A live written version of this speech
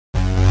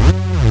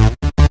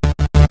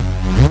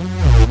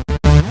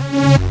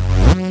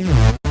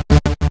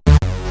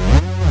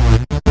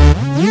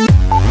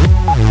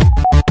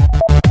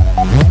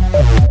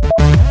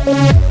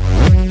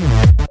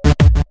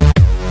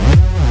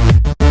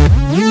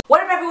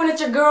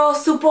your girl,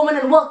 Superwoman,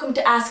 and welcome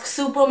to Ask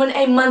Superwoman,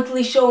 a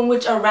monthly show in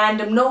which a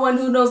random no one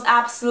who knows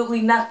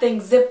absolutely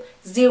nothing, zip,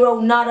 zero,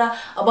 nada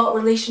about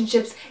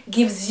relationships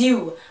gives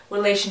you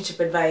relationship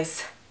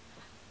advice.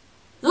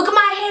 Look at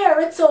my hair,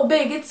 it's so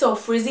big, it's so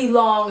frizzy,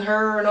 long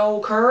hair,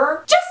 no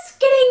cur. Just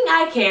kidding,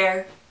 I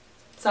care.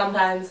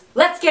 Sometimes.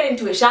 Let's get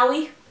into it, shall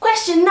we?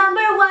 Question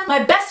number 1.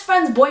 My best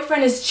friend's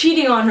boyfriend is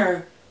cheating on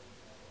her.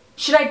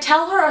 Should I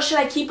tell her or should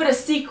I keep it a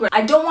secret?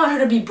 I don't want her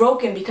to be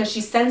broken because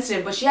she's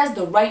sensitive, but she has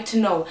the right to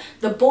know.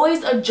 The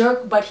boy's a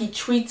jerk, but he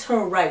treats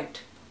her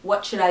right.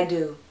 What should I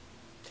do?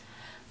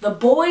 The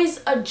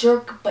boy's a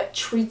jerk, but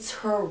treats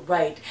her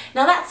right.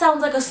 Now that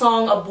sounds like a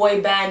song a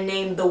boy band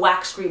named the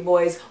Wax Street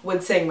Boys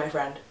would sing, my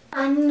friend.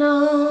 I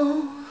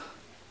know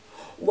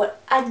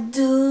what I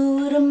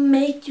do to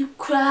make you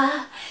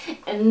cry,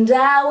 and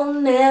I will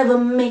never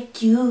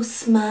make you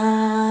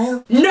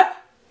smile. No!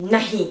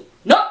 Nahi!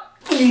 No!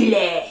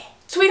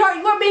 Sweetheart,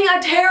 you are being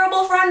a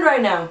terrible friend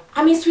right now.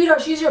 I mean,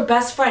 sweetheart, she's your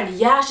best friend.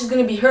 Yeah, she's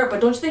gonna be hurt, but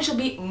don't you think she'll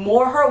be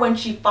more hurt when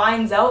she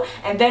finds out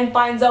and then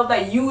finds out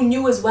that you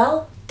knew as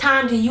well?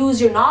 Time to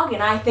use your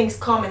noggin. I think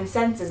common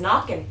sense is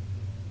knocking.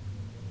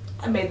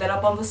 I made that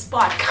up on the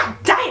spot. God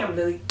damn,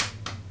 Lily.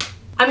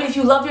 I mean, if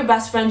you love your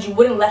best friend, you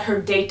wouldn't let her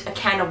date a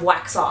can of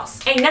wax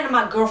sauce. Ain't none of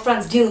my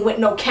girlfriends dealing with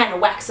no can of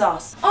wax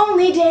sauce.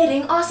 Only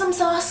dating awesome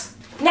sauce.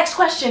 Next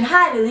question.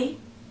 Hi, Lily.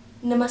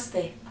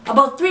 Namaste.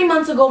 About 3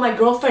 months ago, my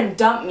girlfriend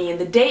dumped me, and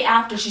the day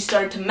after she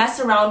started to mess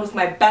around with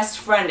my best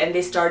friend and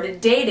they started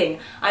dating.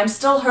 I'm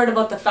still hurt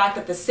about the fact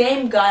that the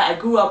same guy I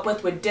grew up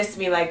with would diss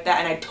me like that,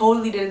 and I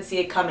totally didn't see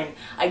it coming.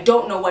 I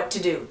don't know what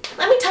to do.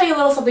 Let me tell you a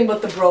little something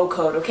about the bro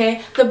code,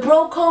 okay? The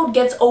bro code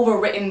gets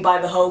overwritten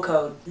by the hoe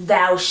code.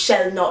 Thou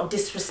shalt not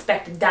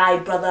disrespect thy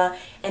brother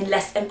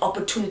unless an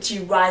opportunity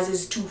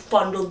rises to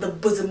fondle the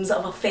bosoms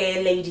of a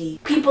fair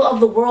lady. People of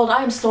the world,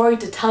 I am sorry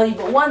to tell you,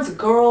 but once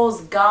girls,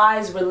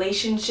 guys,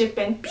 relationship,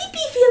 and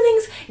pee-pee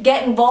feelings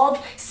get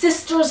involved,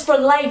 sisters for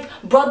life,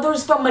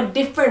 brothers from a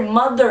different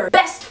mother,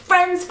 best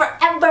friends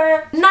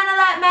forever, none of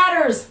that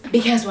matters.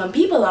 Because when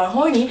people are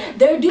horny,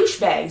 they're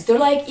douchebags. They're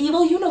like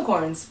evil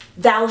unicorns.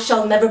 Thou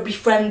shalt never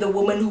befriend the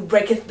woman who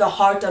breaketh the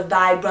heart of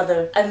thy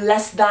brother,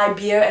 unless thy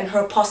beer and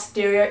her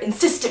posterior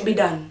insist it be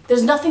done.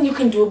 There's nothing you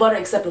can do about it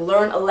except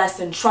learn a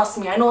lesson. Trust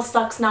me, I know it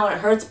sucks now and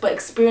it hurts, but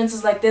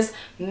experiences like this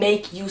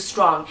make you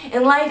strong.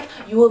 In life,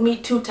 you will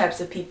meet 2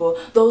 types of people.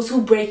 Those who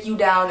break you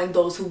down and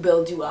those who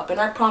build you up. And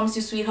I promise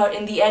you, sweetheart,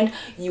 in the end,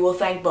 you will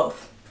thank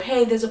both.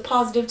 Hey, there's a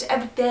positive to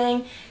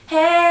everything.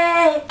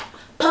 Hey,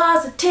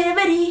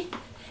 positivity.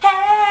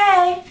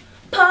 Hey,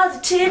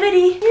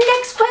 positivity.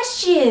 Next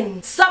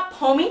question. Sup,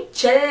 homie?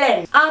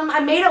 Chillin'. I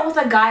made out with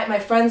a guy at my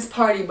friend's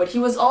party, but he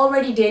was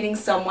already dating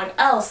someone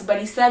else, but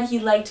he said he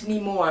liked me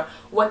more.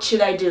 What should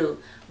I do?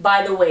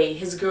 By the way,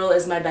 his girl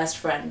is my best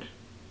friend.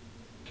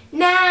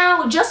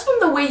 Now, just from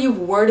the way you've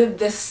worded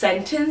this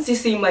sentence, you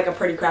seem like a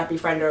pretty crappy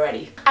friend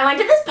already. I went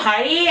to this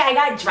party, I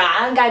got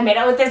drunk, I made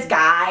out with this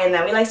guy, and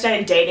then we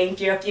started dating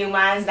for a few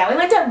months, then we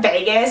went to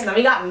Vegas, and then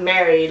we got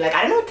married. Like,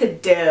 I don't know what to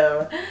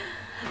do.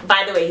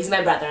 By the way, he's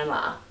my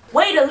brother-in-law.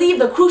 Way to leave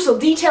the crucial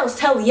details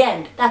till the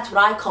end. That's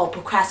what I call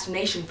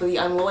procrastination for the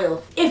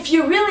unloyal. If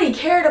you really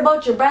cared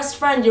about your best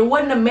friend, you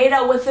wouldn't have made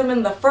out with him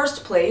in the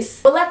first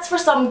place. But let's, for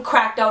some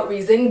cracked out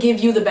reason,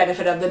 give you the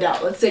benefit of the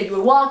doubt. Let's say you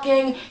were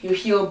walking, your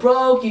heel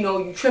broke,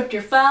 you tripped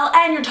or fell,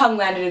 and your tongue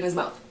landed in his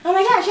mouth. Oh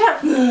my gosh,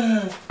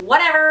 yeah.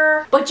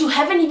 Whatever. But you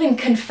haven't even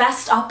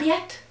confessed up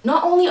yet?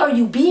 Not only are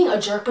you being a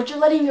jerk, but you're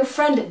letting your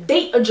friend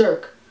date a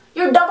jerk.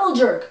 You're double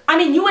jerk. I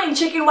mean, you ain't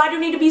chicken, why do you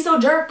need to be so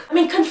jerk? I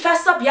mean,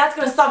 confess up, yeah, it's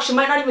gonna suck, she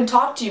might not even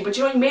talk to you, but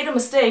you know, you made a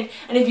mistake,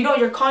 and if you don't,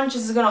 your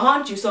conscience is gonna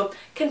haunt you, so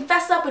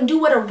confess up and do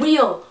what a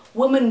real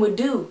woman would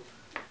do.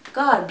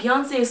 God,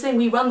 Beyonce is saying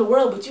we run the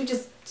world, but you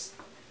just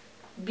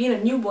being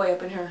a new boy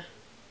up in her.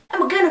 And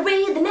we're gonna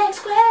read the next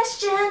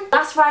question.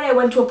 Last Friday I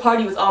went to a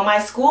party with all my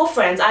school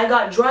friends. I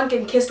got drunk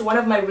and kissed one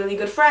of my really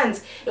good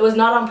friends. It was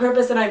not on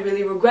purpose and I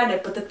really regret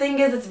it. But the thing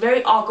is, it's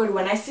very awkward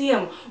when I see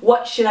him.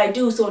 What should I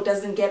do so it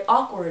doesn't get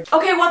awkward?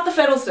 Okay, what the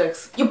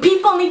fiddlesticks? You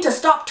people need to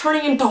stop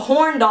turning into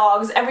horn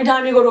dogs every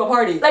time you go to a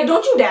party. Like,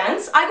 don't you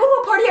dance? I go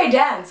to a party, I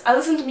dance. I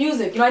listen to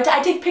music. You know,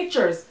 I take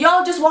pictures.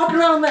 Y'all just walking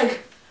around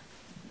like,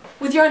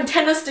 with your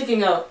antenna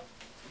sticking out.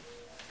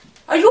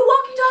 Are you a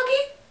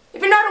walkie-talkie?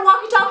 If you're not a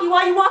walkie-talkie,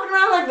 why are you walking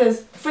around like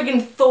this?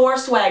 Freaking Thor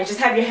swag, just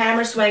have your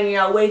hammer swinging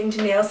out waiting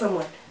to nail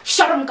someone.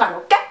 Shut 'em, karo,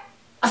 okay?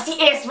 I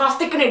see ass while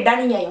sticking it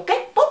down in here,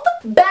 okay?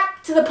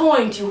 Back to the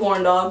point, you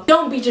horn dog.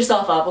 Don't beat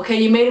yourself up, okay?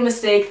 You made a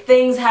mistake,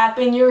 things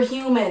happen, you're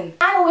human.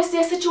 I always say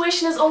a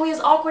situation is only as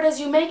awkward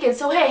as you make it,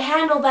 so hey,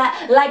 handle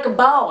that like a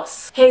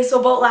boss. Hey, so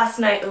about last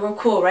night, we were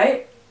cool,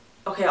 right?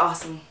 Okay,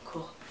 awesome.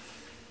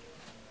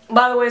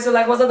 By the way, so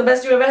like, was that the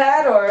best you ever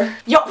had, or?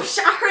 Yo,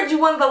 I heard you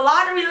won the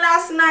lottery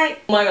last night.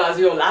 Oh my gosh,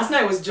 yo, last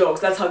night was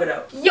jokes. Let's hug it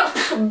out. Yo,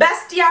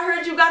 bestie, I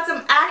heard you got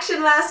some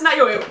action last night.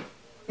 Yo,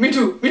 me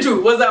too.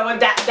 What's that one?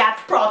 That's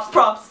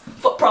props,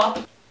 foot prop.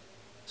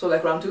 So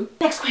like round 2?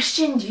 Next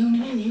question.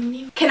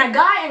 Can a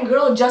guy and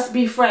girl just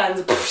be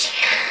friends?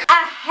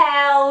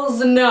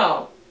 Hell's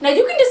no. Now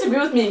you can disagree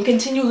with me and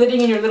continue living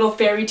in your little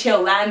fairy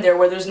tale land there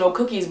where there's no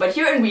cookies, but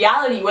here in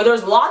reality where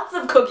there's lots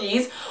of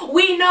cookies,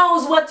 we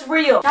knows what's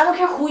real. I don't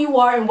care who you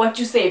are and what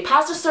you say.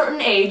 Past a certain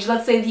age,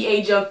 let's say the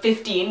age of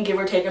 15, give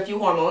or take a few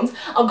hormones,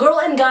 a girl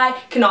and guy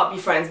cannot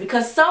be friends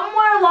because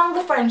somewhere along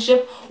the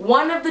friendship,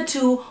 one of the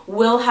two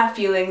will have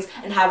feelings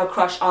and have a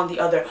crush on the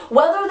other.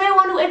 Whether they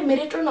want to admit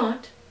it or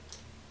not,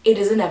 it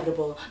is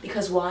inevitable.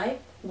 Because why?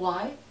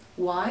 Why?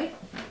 Why?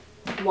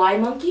 Why,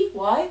 monkey?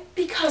 Why?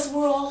 Because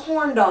we're all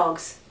horn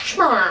dogs.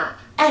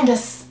 And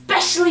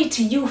especially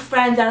to you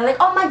friends that are like,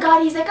 oh my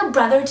god, he's like a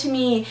brother to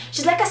me.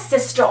 She's like a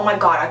sister. Oh my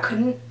god, I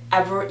couldn't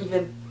ever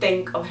even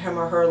think of him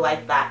or her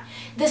like that.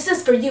 This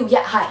is for you.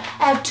 Yeah, hi.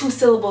 I have 2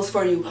 syllables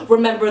for you.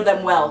 Remember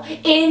them well.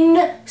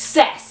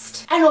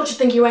 Incest. I know what you're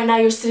thinking right now.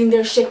 You're sitting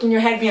there shaking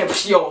your head being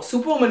like, yo,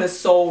 Superwoman is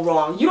so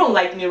wrong. You don't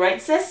like me,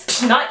 right,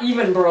 sis? Not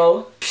even,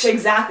 bro.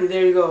 Exactly,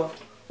 there you go.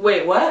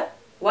 Wait, what?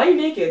 Why are you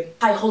naked?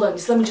 Hi, hold on,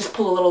 let me just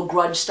pull a little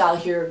grudge style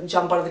here,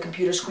 jump out of the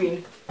computer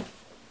screen.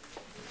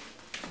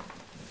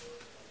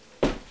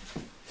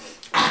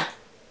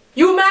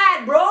 You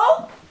mad,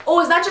 bro?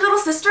 Oh, is that your little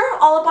sister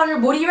all up on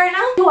your booty right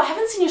now? Yo, I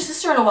haven't seen your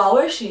sister in a while.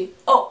 Where is she?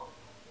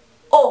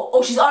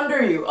 Oh, she's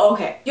under you.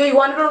 Okay. Yo, you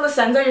want to go to the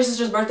center? Your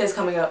sister's birthday's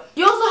coming up.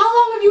 Yo, so how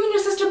long have you and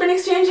your sister been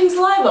exchanging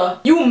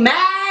saliva? You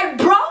mad,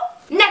 bro?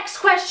 Next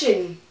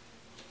question.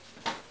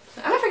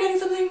 Am I forgetting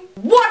something?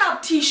 What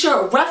up,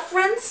 t-shirt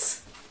reference?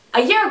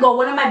 A year ago,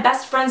 one of my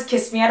best friends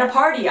kissed me at a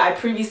party. I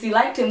previously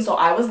liked him, so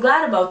I was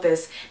glad about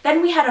this.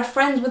 Then we had a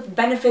friends with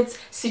benefits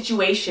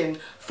situation.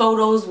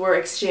 Photos were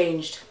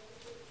exchanged.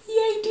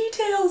 Yay,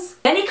 details!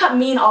 Then he cut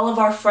me and all of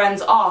our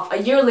friends off.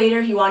 A year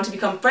later, he wanted to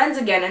become friends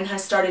again and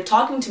has started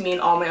talking to me and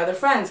all my other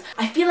friends.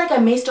 I feel like I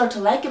may start to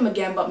like him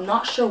again, but I'm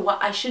not sure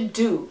what I should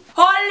do.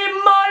 Holy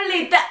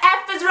moly! The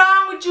F is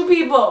wrong with you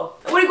people!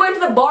 What are you going to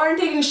the bar and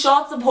taking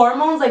shots of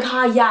hormones? Like,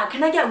 yeah,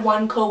 can I get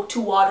 1 Coke,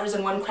 2 waters,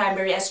 and 1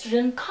 cranberry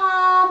estrogen?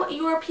 Calm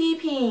your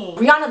pee-pee.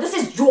 Brianna, this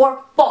is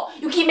your fault.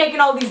 You keep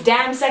making all these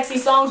damn sexy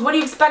songs. What do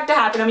you expect to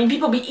happen? I mean,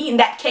 people be eating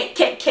that cake.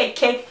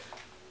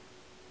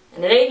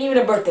 And it ain't even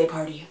a birthday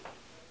party.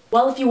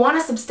 Well, if you want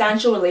a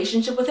substantial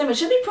relationship with him, it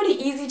should be pretty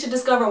easy to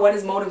discover what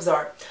his motives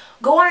are.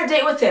 Go on a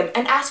date with him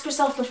and ask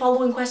yourself the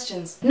following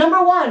questions.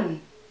 Number 1,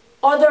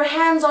 are there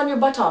hands on your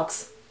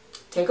buttocks?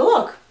 Take a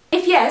look.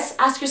 If yes,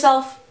 ask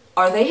yourself,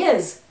 are they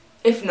his?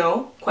 If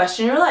no,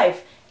 question your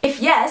life. If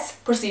yes,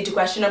 proceed to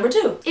question number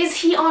 2. Is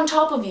he on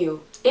top of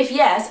you? If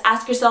yes,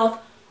 ask yourself,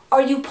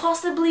 are you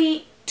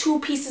possibly 2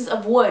 pieces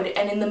of wood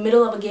and in the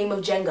middle of a game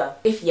of Jenga?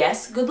 If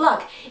yes, good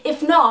luck.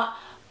 If not,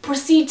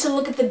 proceed to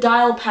look at the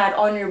dial pad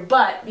on your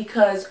butt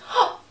because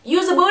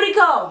use a booty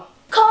call.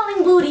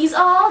 Calling booties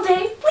all day.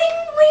 Ring,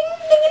 ring,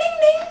 ding, ding,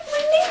 ding,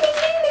 ring, ding, ding,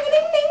 ding, ding,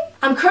 ding, ding.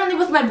 I'm currently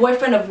with my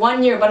boyfriend of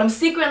 1 year, but I'm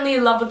secretly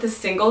in love with his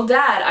single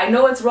dad. I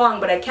know it's wrong,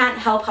 but I can't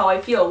help how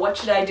I feel. What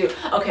should I do?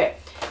 Okay,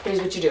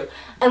 here's what you do.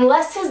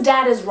 Unless his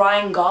dad is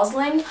Ryan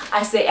Gosling,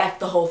 I say F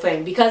the whole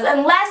thing. Because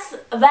unless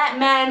that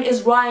man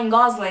is Ryan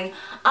Gosling,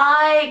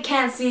 I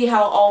can't see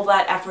how all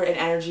that effort and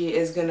energy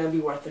is gonna be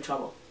worth the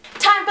trouble.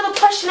 Time for the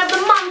question of the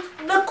month,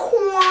 the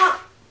quam.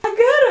 I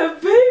got a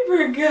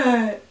paper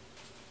cut.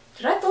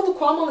 Did I throw the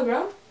quam on the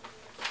ground?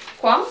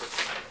 Quam?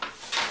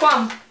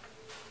 Quam.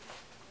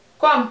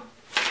 Quam.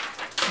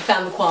 I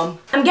found the quam.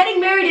 I'm getting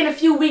married in a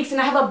few weeks and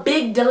I have a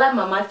big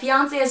dilemma. My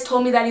fiance has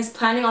told me that he's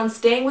planning on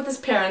staying with his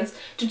parents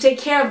to take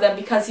care of them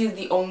because he is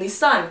the only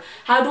son.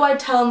 How do I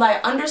tell him that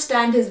I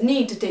understand his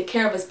need to take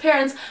care of his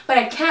parents, but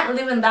I can't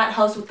live in that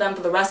house with them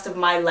for the rest of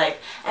my life?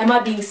 Am I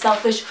being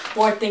selfish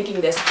for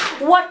thinking this?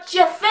 What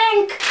you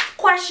think?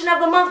 Question of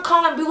the month,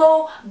 comment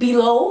below,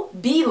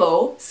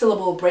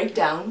 syllable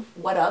breakdown,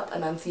 what up,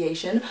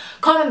 enunciation.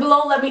 Comment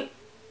below, let me...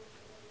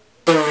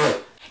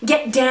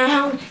 Get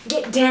down,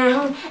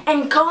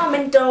 and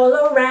comment all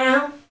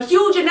around.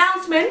 Huge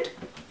announcement.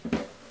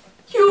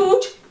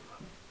 Huge.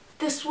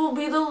 This will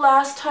be the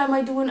last time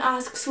I do an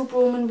Ask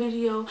Superwoman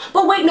video.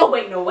 But wait, no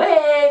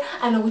way.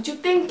 I know what you're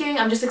thinking.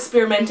 I'm just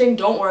experimenting.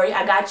 Don't worry,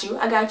 I got you.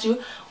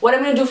 What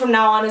I'm going to do from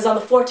now on is on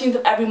the 14th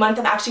of every month,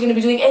 I'm actually going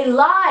to be doing a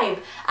live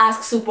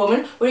Ask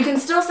Superwoman where you can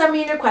still send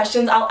me in your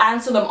questions. I'll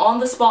answer them on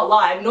the spot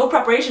live. No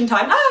preparation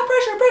time.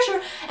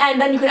 Pressure. And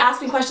then you can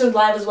ask me questions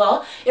live as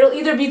well. It'll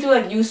either be through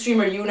like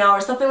Ustream or YouNow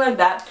or something like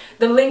that.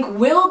 The link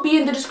will be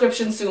in the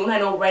description soon. I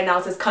know right now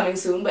it says coming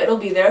soon, but it'll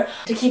be there.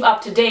 To keep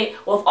up to date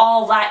with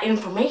all that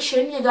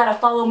information, you gotta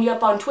follow me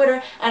up on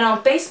Twitter and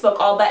on Facebook.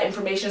 All that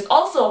information is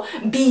also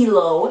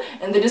below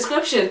in the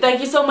description. Thank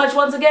you so much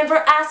once again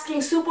for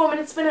asking Superwoman.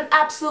 It's been an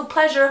absolute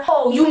pleasure.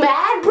 Oh, you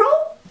mad, bro?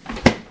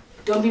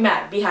 Don't be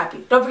mad, be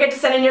happy. Don't forget to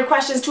send in your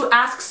questions to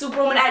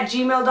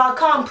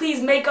asksuperwoman@gmail.com.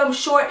 Please make them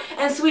short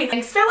and sweet.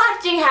 Thanks for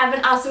watching, have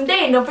an awesome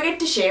day, and don't forget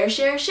to share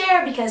because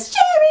sharing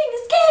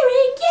is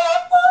caring,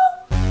 yeah!